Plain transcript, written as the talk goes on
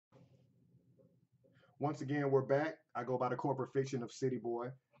Once again, we're back. I go by the corporate fiction of City Boy,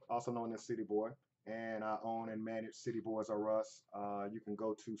 also known as City Boy, and I own and manage City Boys R Us. You can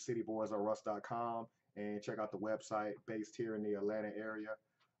go to cityboysrus.com and check out the website based here in the Atlanta area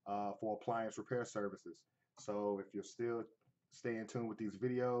for appliance repair services. So if you're still staying tuned with these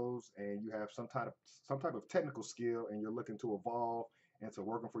videos and you have some type of technical skill and you're looking to evolve into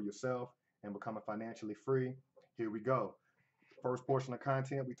working for yourself and becoming financially free, here we go. First portion of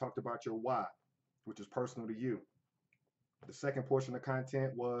content, we talked about your why, which is personal to you. The second portion of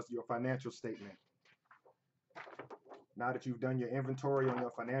content was your financial statement. Now that you've done your inventory on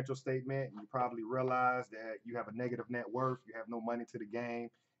your financial statement, you probably realize that you have a negative net worth, you have no money to the game,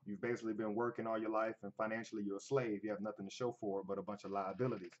 you've basically been working all your life, and financially you're a slave. You have nothing to show for it but a bunch of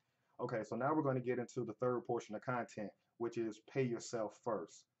liabilities. Okay, so now we're going to get into the third portion of content, which is pay yourself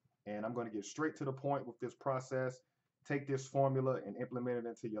first. And I'm going to get straight to the point with this process. Take this formula and implement it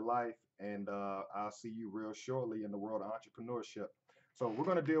into your life, and I'll see you real shortly in the world of entrepreneurship. So we're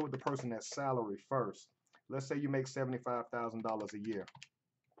going to deal with the person that's salary first. Let's say you make $75,000 a year.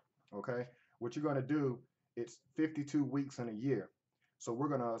 Okay, what you're going to do, it's 52 weeks in a year. So we're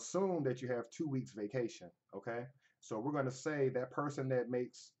going to assume that you have 2 weeks vacation. Okay, so we're going to say that person that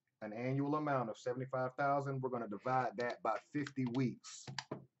makes an annual amount of 75,000, we're going to divide that by 50 weeks.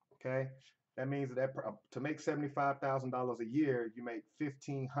 Okay, that means that to make $75,000 a year, you make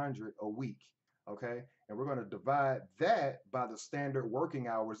 1,500 a week. Okay, and we're going to divide that by the standard working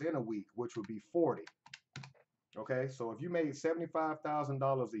hours in a week, which would be 40. Okay, so if you made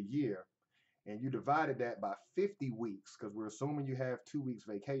 $75,000 a year and you divided that by 50 weeks, because we're assuming you have 2 weeks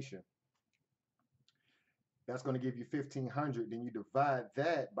vacation, that's going to give you 1,500. Then you divide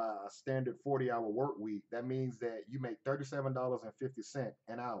that by a standard 40-hour work week. That means that you make $37.50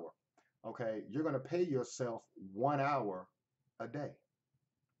 an hour. Okay, you're going to pay yourself 1 hour a day.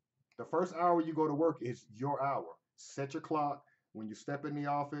 The first hour you go to work is your hour. Set your clock. When you step in the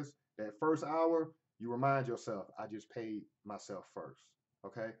office, that first hour, you remind yourself, I just paid myself first.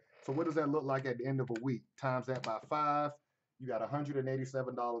 Okay, so what does that look like at the end of a week? Times that by 5, you got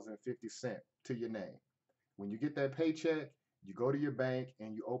 $187.50 to your name. When you get that paycheck, you go to your bank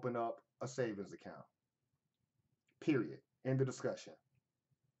and you open up a savings account. Period. End of discussion.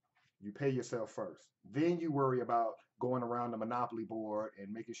 You pay yourself first. Then you worry about going around the monopoly board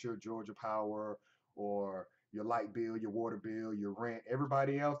and making sure Georgia Power or your light bill, your water bill, your rent,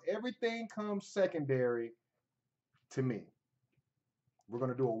 everybody else, everything comes secondary to me. We're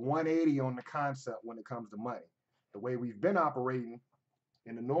going to do a 180 on the concept when it comes to money. The way we've been operating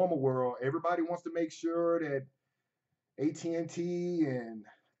in the normal world, everybody wants to make sure that AT&T and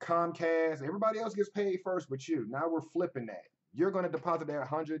Comcast, everybody else gets paid first but you. Now we're flipping that. You're going to deposit that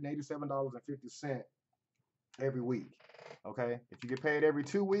 $187.50 every week. Okay, if you get paid every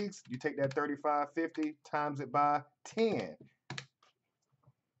 2 weeks, you take that $35.50 times it by 10.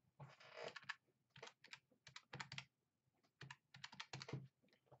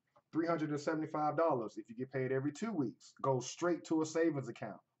 $375 if you get paid every 2 weeks. Goes straight to a savings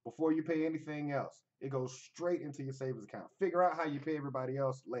account before you pay anything else. It goes straight into your savings account. Figure out how you pay everybody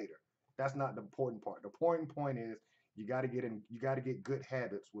else later. That's not the important part. The important point is you got to get good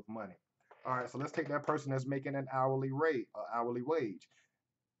habits with money. All right, so let's take that person that's making an hourly rate, hourly wage.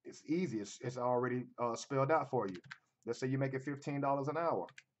 It's easy. It's already spelled out for you. Let's say you're making $15 an hour.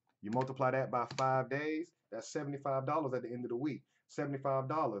 You multiply that by 5 days. That's $75 at the end of the week.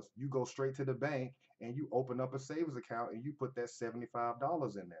 $75. You go straight to the bank and you open up a savings account and you put that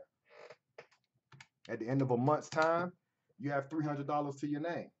 $75 in there. At the end of a month's time, you have $300 to your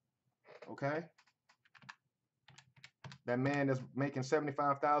name. Okay. That man that's making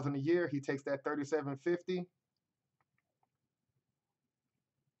 $75,000 a year, he takes that $37.50.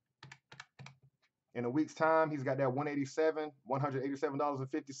 In a week's time, he's got that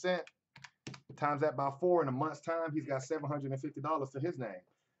 $187.50. Times that by 4. In a month's time, he's got $750 to his name.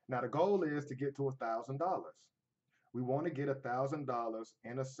 Now the goal is to get to $1,000. We want to get $1,000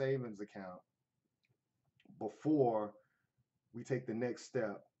 in a savings account before we take the next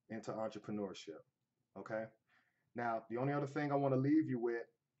step into entrepreneurship. Okay. Now, the only other thing I want to leave you with,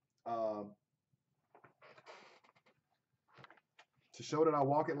 to show that I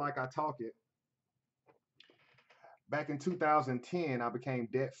walk it like I talk it, back in 2010, I became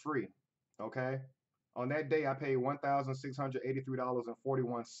debt free. Okay. On that day, I paid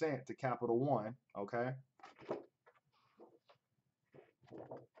 $1,683.41 to Capital One. Okay.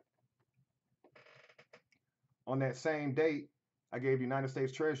 On that same date, I gave United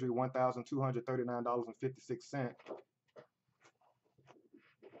States Treasury $1,239.56.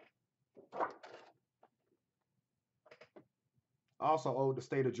 Also owed the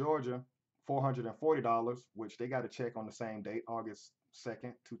state of Georgia $440, which they got a check on the same date, August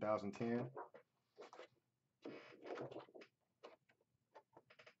 2nd, 2010.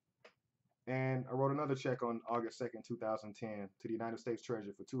 And I wrote another check on August 2nd, 2010 to the United States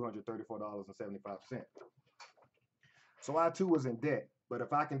Treasury for $234.75. So I too was in debt. But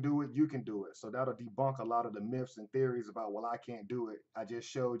if I can do it, you can do it. So that'll debunk a lot of the myths and theories about, well, I can't do it. I just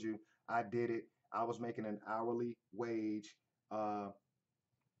showed you I did it. I was making an hourly wage. Uh,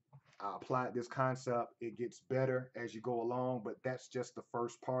 I applied this concept. It gets better as you go along, but that's just the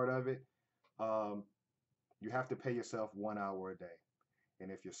first part of it. Um, you have to pay yourself 1 hour a day. And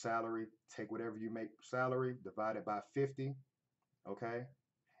if your salary, take whatever you make salary, divide it by 50, okay?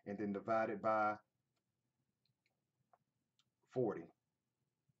 And then divide it by 40,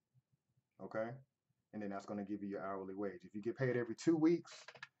 okay? And then that's going to give you your hourly wage. If you get paid every 2 weeks,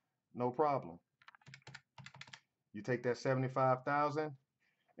 no problem. You take that 75,000,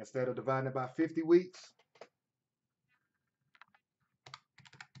 instead of dividing it by 50 weeks,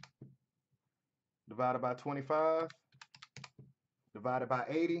 divided by 25, divided by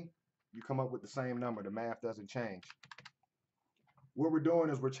 80, you come up with the same number. The math doesn't change. What we're doing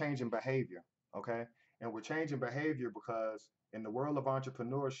is we're changing behavior, okay? And we're changing behavior because in the world of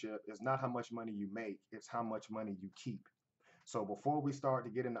entrepreneurship, it's not how much money you make, it's how much money you keep. So before we start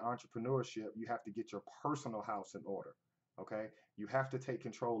to get into entrepreneurship, you have to get your personal house in order, okay? You have to take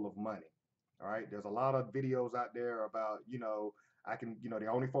control of money, all right? There's a lot of videos out there about, I can, they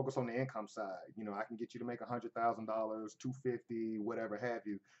only focus on the income side. I can get you to make $100,000, 250, whatever have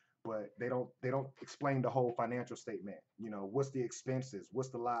you, but they don't explain the whole financial statement. What's the expenses? What's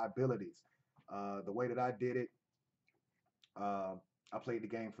the liabilities? The way that I did it, uh, I played the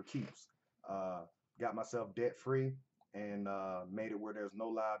game for keeps. Uh, got myself debt free and made it where there's no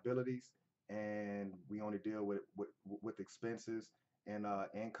liabilities, and we only deal with expenses and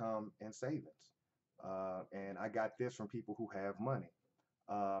income and savings. And I got this from people who have money.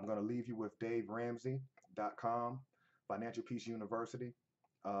 I'm going to leave you with DaveRamsey.com, Financial Peace University.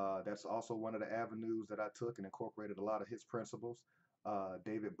 That's also one of the avenues that I took and incorporated a lot of his principles.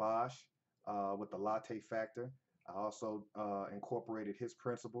 David Bosch with the Latte Factor. I also incorporated his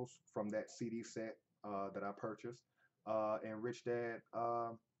principles from that CD set that I purchased, and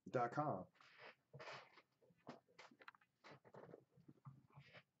RichDad.com.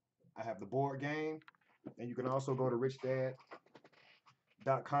 I have the board game, and you can also go to RichDad.com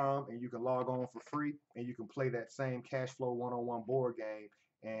and you can log on for free and you can play that same cash flow one-on-one board game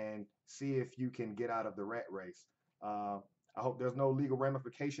and see if you can get out of the rat race. I hope there's no legal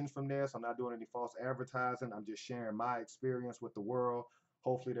ramifications from this. I'm not doing any false advertising. I'm just sharing my experience with the world.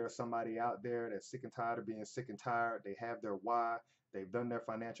 Hopefully there's somebody out there that's sick and tired of being sick and tired. They have their why. They've done their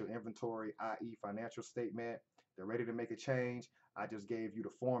financial inventory, i.e. financial statement. They're ready to make a change. I just gave you the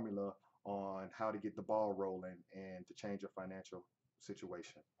formula on how to get the ball rolling and to change your financial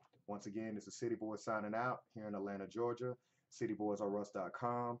situation. Once again, this is City Boy signing out here in Atlanta, Georgia.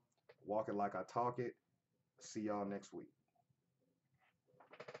 CityBoysRUs.com. Walk it like I talk it. See y'all next week.